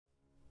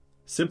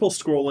Simple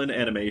scroll-in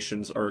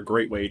animations are a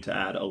great way to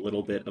add a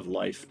little bit of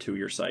life to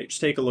your site.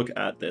 Just take a look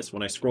at this.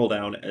 When I scroll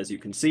down, as you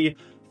can see,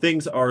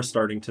 things are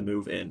starting to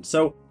move in.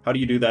 So how do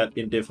you do that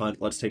in Divhunt?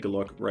 Let's take a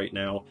look right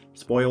now.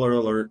 Spoiler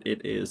alert,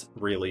 it is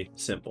really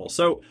simple.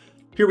 So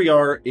here we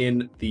are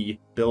in the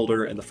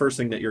builder, and the first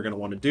thing that you're going to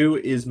want to do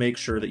is make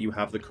sure that you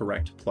have the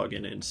correct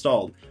plugin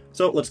installed.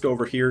 So let's go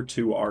over here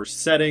to our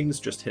settings,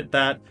 just hit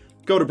that,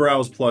 go to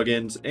browse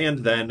plugins, and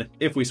then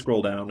if we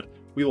scroll down,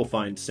 we will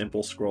find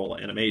simple scroll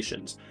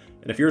animations.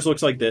 And if yours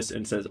looks like this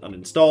and says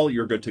uninstall,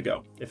 you're good to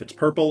go. If it's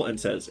purple and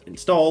says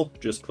install,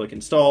 just click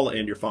install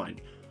and you're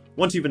fine.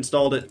 Once you've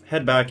installed it,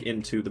 head back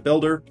into the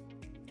builder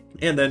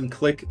and then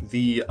click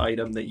the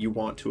item that you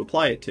want to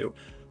apply it to.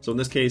 So in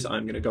this case,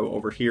 I'm going to go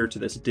over here to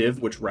this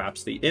div, which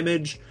wraps the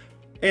image.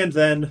 And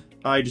then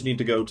I just need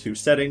to go to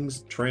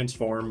settings,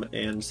 transform,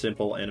 and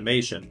simple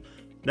animation.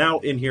 Now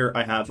in here,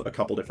 I have a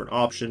couple different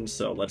options.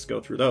 So let's go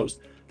through those.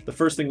 The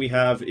first thing we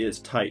have is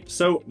type.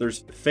 So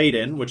there's fade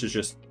in, which is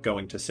just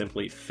going to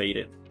simply fade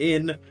it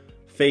in.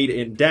 Fade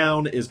in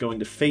down is going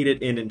to fade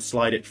it in and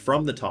slide it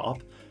from the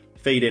top.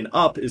 Fade in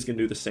up is going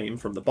to do the same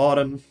from the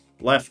bottom.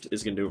 Left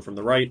is going to do it from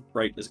the right.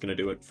 Right is going to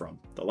do it from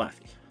the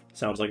left.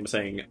 Sounds like I'm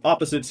saying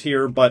opposites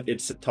here, but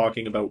it's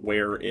talking about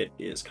where it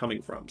is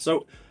coming from.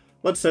 So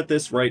let's set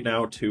this right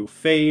now to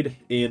fade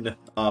in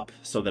up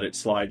so that it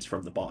slides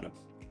from the bottom.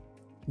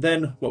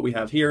 Then what we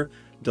have here,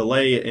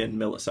 delay in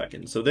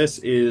milliseconds. So this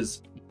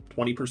is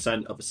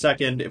 20% of a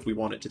second. If we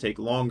want it to take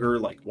longer,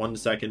 like 1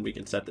 second, we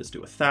can set this to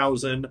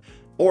 1,000.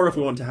 Or if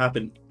we want it to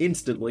happen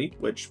instantly,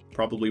 which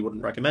probably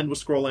wouldn't recommend with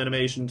scroll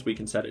animations, we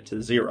can set it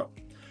to 0.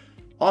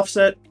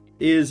 Offset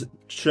is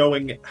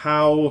showing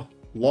how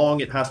long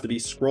it has to be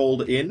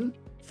scrolled in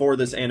for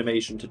this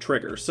animation to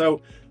trigger.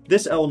 So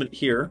this element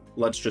here,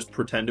 let's just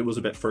pretend it was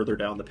a bit further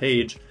down the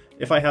page.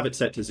 If I have it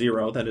set to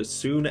 0, then as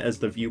soon as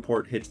the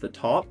viewport hits the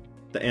top,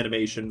 the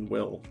animation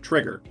will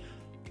trigger.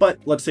 But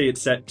let's say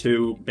it's set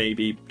to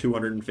maybe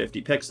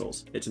 250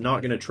 pixels. It's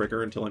not going to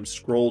trigger until I'm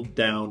scrolled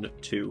down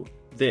to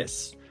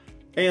this.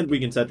 And we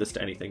can set this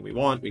to anything we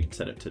want. We can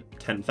set it to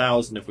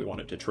 10,000 if we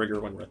want it to trigger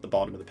when we're at the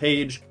bottom of the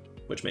page,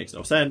 which makes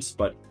no sense,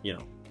 but you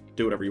know,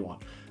 do whatever you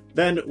want.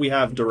 Then we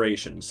have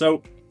duration.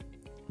 So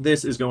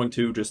this is going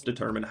to just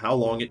determine how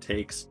long it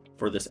takes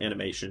for this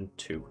animation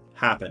to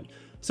happen.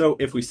 So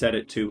if we set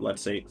it to,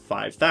 let's say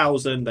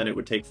 5,000, then it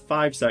would take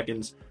 5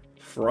 seconds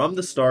from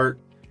the start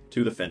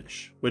to the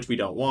finish, which we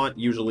don't want.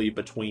 Usually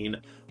between,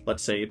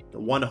 let's say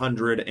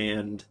 100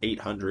 and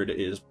 800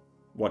 is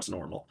what's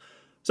normal.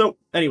 So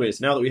anyways,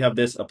 now that we have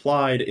this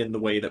applied in the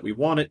way that we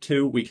want it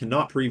to, we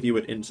cannot preview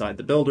it inside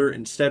the builder.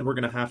 Instead, we're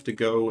going to have to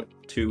go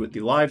to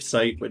the live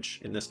site,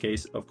 which in this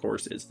case, of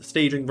course, is the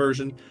staging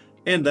version.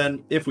 And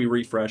then if we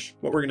refresh,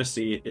 what we're going to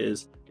see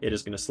is it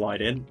is going to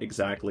slide in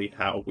exactly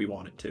how we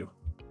want it to.